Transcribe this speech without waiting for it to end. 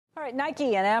All right,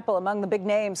 Nike and Apple among the big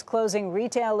names closing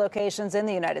retail locations in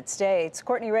the United States.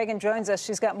 Courtney Reagan joins us.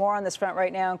 She's got more on this front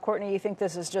right now. And Courtney, you think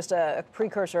this is just a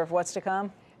precursor of what's to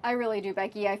come? I really do,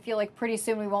 Becky. I feel like pretty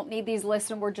soon we won't need these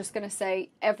lists and we're just going to say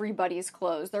everybody's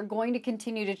closed. They're going to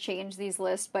continue to change these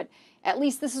lists, but at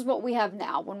least this is what we have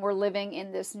now when we're living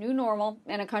in this new normal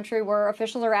in a country where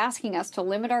officials are asking us to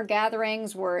limit our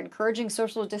gatherings. We're encouraging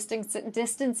social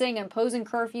distancing, imposing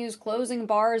curfews, closing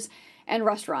bars and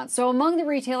restaurants. So among the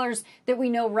retailers that we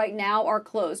know right now are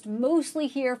closed, mostly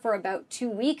here for about 2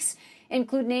 weeks,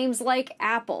 include names like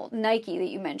Apple, Nike that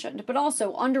you mentioned, but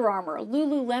also Under Armour,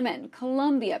 Lululemon,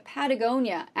 Columbia,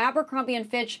 Patagonia, Abercrombie &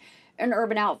 Fitch, and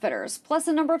Urban Outfitters, plus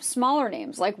a number of smaller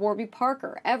names like Warby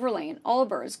Parker, Everlane,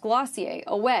 Allbirds, Glossier,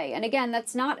 Away. And again,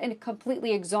 that's not a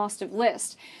completely exhaustive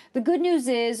list. The good news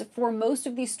is for most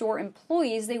of these store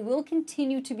employees, they will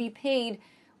continue to be paid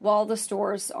while the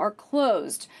stores are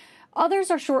closed.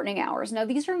 Others are shortening hours. Now,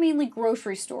 these are mainly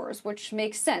grocery stores, which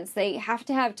makes sense. They have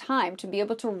to have time to be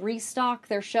able to restock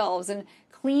their shelves and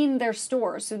clean their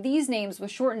stores. So these names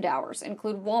with shortened hours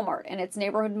include Walmart and its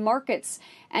neighborhood markets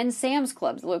and Sam's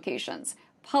Club locations,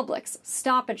 Publix,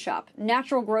 Stop & Shop,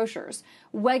 Natural Grocers,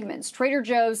 Wegmans, Trader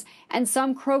Joe's, and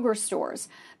some Kroger stores.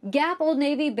 Gap, Old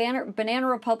Navy, Banana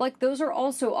Republic, those are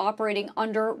also operating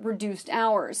under reduced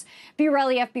hours. B.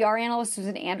 Riley FBR analyst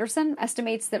Susan Anderson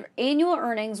estimates that annual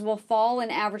earnings will fall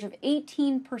an average of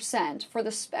 18% for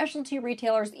the specialty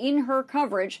retailers in her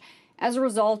coverage as a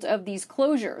result of these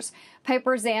closures.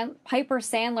 Piper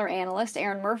Sandler analyst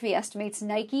Aaron Murphy estimates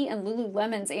Nike and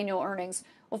Lululemon's annual earnings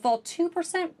will fall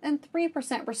 2% and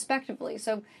 3% respectively.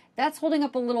 So that's holding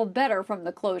up a little better from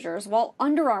the closures, while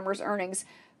Under Armour's earnings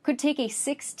could take a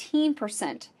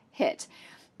 16% hit.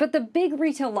 But the big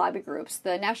retail lobby groups,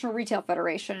 the National Retail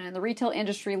Federation and the Retail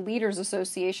Industry Leaders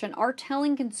Association, are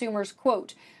telling consumers,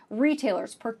 quote,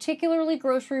 retailers, particularly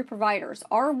grocery providers,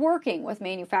 are working with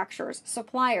manufacturers,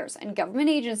 suppliers, and government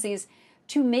agencies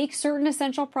to make certain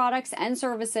essential products and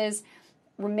services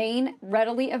remain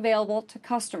readily available to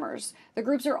customers. The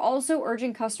groups are also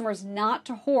urging customers not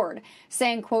to hoard,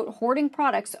 saying, quote, hoarding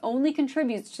products only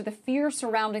contributes to the fear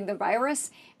surrounding the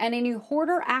virus, and any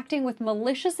hoarder acting with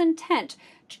malicious intent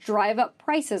to drive up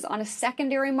prices on a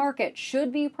secondary market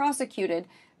should be prosecuted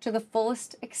to the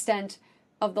fullest extent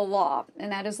of the law.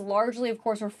 And that is largely, of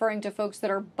course, referring to folks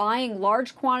that are buying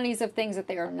large quantities of things that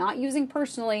they are not using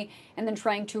personally and then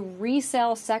trying to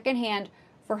resell secondhand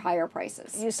for higher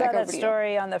prices. You saw that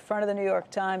story on the front of the New York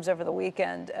Times over the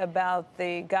weekend about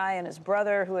the guy and his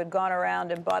brother who had gone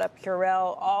around and bought up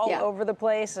Purell all over the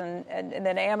place, and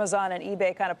then Amazon and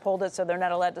eBay kind of pulled it, so they're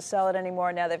not allowed to sell it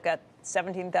anymore. Now they've got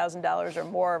 $17,000 or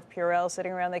more of Purell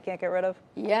sitting around they can't get rid of.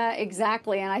 Yeah,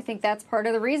 exactly. And I think that's part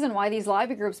of the reason why these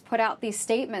lobby groups put out these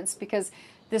statements, because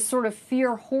this sort of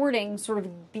fear hoarding sort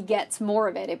of begets more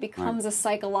of it. It becomes a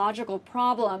psychological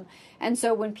problem. And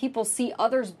so when people see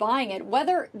others buying it,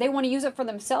 whether they want to use it for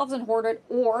themselves and hoard it,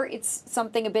 or it's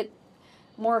something a bit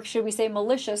more, should we say,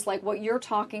 malicious, like what you're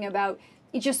talking about,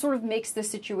 it just sort of makes the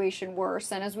situation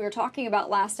worse. And as we were talking about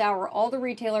last hour, all the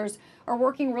retailers are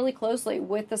working really closely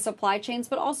with the supply chains,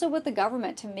 but also with the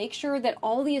government to make sure that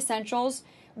all the essentials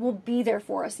will be there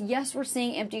for us. Yes, we're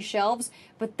seeing empty shelves,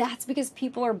 but that's because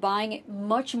people are buying it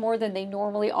much more than they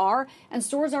normally are, and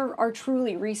stores are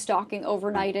truly restocking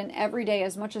overnight and every day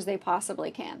as much as they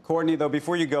possibly can. Courtney, though,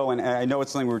 before you go, and I know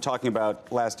it's something we were talking about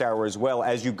last hour as well,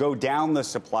 as you go down the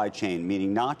supply chain,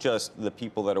 meaning not just the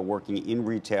people that are working in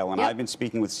retail, and I've been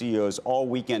speaking with CEOs all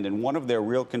weekend, and one of their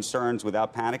real concerns,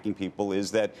 without panicking people,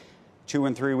 is that 2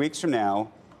 and 3 weeks from now,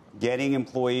 getting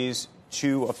employees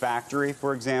to a factory,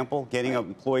 for example, getting an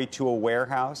employee to a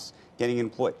warehouse, getting an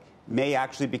employee may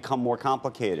actually become more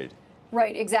complicated.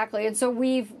 Right, exactly. And so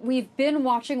we've been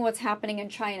watching what's happening in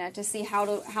China to see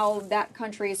how that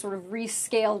country sort of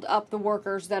rescaled up the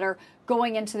workers that are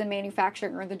going into the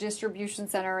manufacturing or the distribution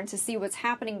center, and to see what's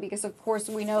happening, because of course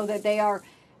we know that they are,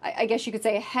 I guess you could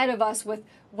say, ahead of us with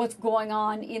what's going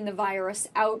on in the virus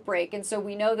outbreak. And so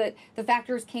we know that the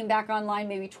factories came back online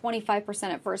maybe 25%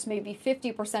 at first, maybe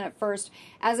 50% at first,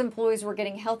 as employees were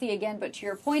getting healthy again. But to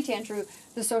your point, Andrew,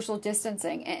 the social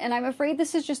distancing. And I'm afraid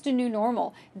this is just a new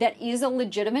normal. That is a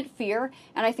legitimate fear,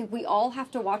 and I think we all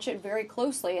have to watch it very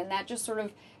closely. And that just sort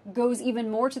of goes even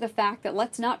more to the fact that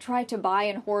let's not try to buy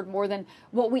and hoard more than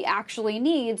what we actually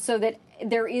need, so that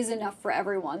there is enough for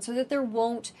everyone, so that there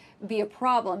won't be a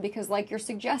problem. Because like you're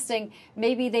suggesting,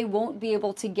 maybe they won't be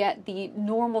able to get the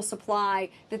normal supply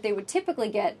that they would typically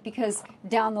get, because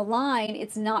down the line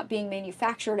it's not being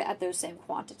manufactured at those same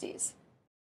quantities.